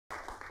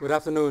Good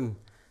afternoon.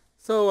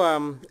 So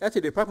as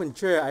a department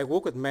chair, I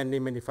work with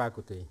many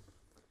faculty.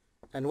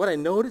 And what I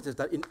noticed is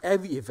that in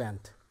every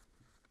event,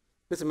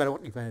 doesn't matter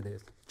what event it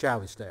is, Chow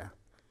is there.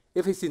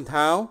 If he's in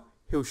town,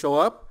 he'll show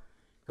up,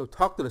 he'll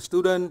talk to the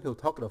student, he'll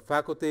talk to the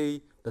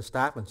faculty, the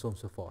staff, and so on and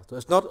so forth. So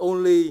it's not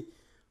only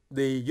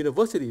the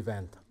university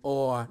event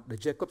or the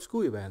Jacob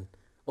School event,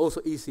 also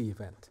EC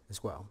event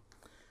as well.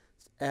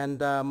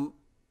 And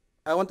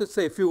I want to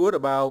say a few words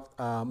about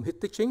his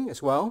teaching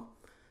as well.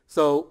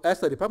 So as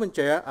the department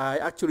chair, I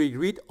actually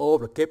read all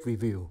the CAPE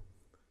review.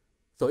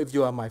 So if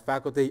you are my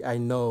faculty, I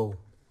know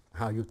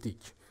how you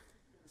teach.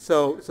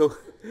 So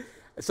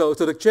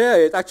the chair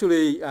is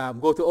actually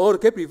go to all the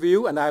CAPE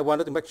review, and I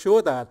wanted to make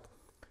sure that,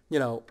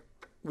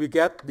 we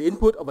get the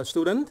input of a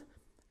student,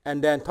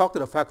 and then talk to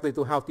the faculty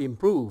to how to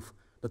improve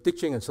the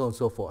teaching and so on and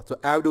so forth. So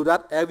I'll do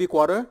that every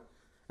quarter,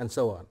 and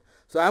so on.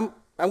 So I'm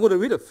going to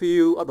read a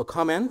few of the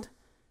comments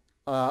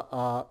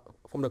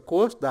from the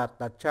course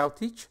that Chow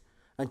teach.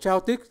 And Chow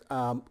teach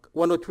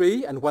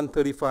 103 and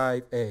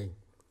 135A.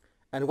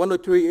 And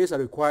 103 is a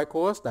required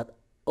course that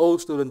all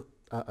students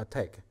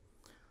take.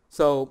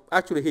 So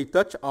actually he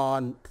touched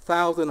on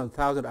thousands and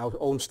thousands of our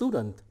own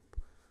students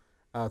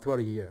throughout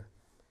the year.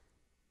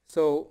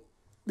 So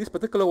this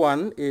particular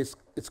one it's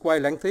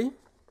quite lengthy.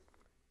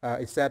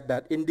 It said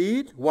that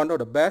indeed one of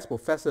the best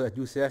professors at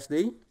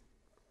UCSD.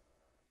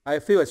 I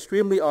feel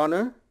extremely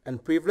honored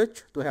and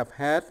privileged to have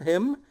had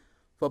him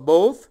for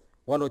both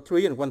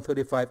 103 and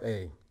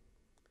 135A.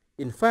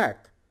 In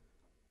fact,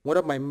 one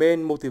of my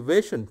main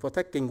motivations for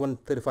taking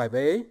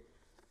 135A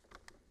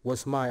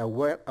was my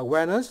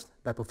awareness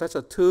that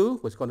Professor Tu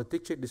was going to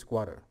teach it this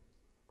quarter.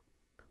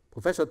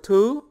 Professor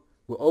Tu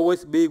will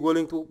always be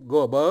willing to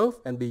go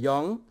above and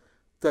beyond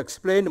to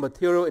explain the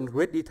material in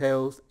great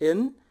details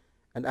in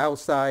and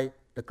outside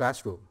the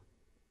classroom.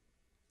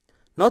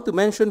 Not to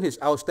mention his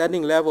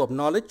outstanding level of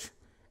knowledge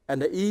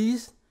and the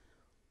ease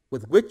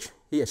with which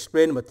he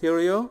explained the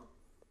material.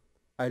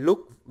 I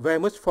look very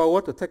much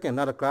forward to taking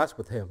another class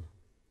with him.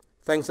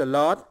 Thanks a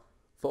lot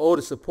for all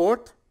the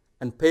support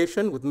and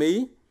patience with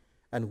me,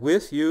 and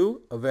wish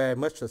you a very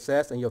much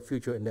success in your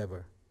future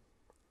endeavor.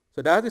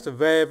 So that is a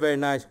very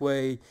nice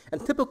way.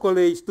 And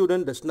typically,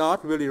 student does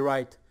not really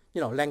write,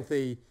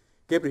 lengthy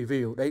CAPE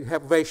review. They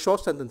have very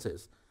short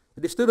sentences.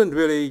 The student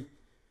really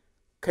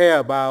care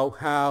about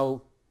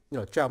how,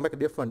 Chow make a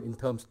difference in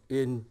terms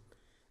in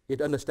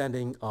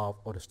understanding of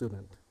the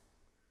student.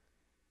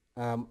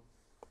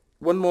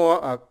 One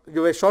more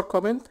very short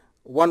comment.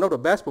 One of the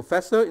best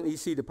professor in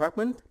EC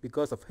department.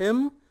 Because of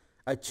him,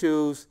 I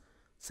choose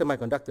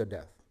semiconductor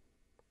depth.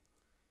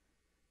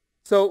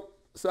 So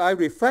I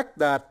reflect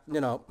that,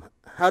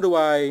 how do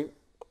I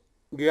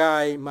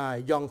guide my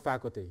young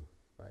faculty,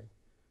 right?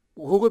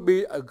 Who would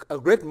be a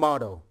great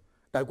model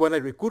that when I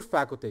recruit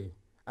faculty,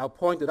 I'll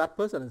point to that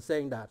person and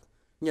saying that,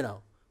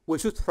 we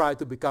should try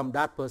to become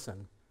that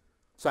person.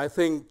 So I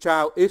think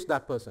Chow is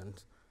that person.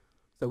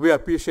 So we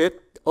appreciate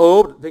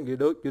all the things you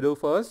do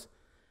for us.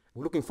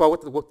 We're looking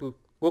forward to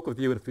work with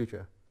you in the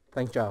future.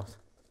 Thanks, Charles.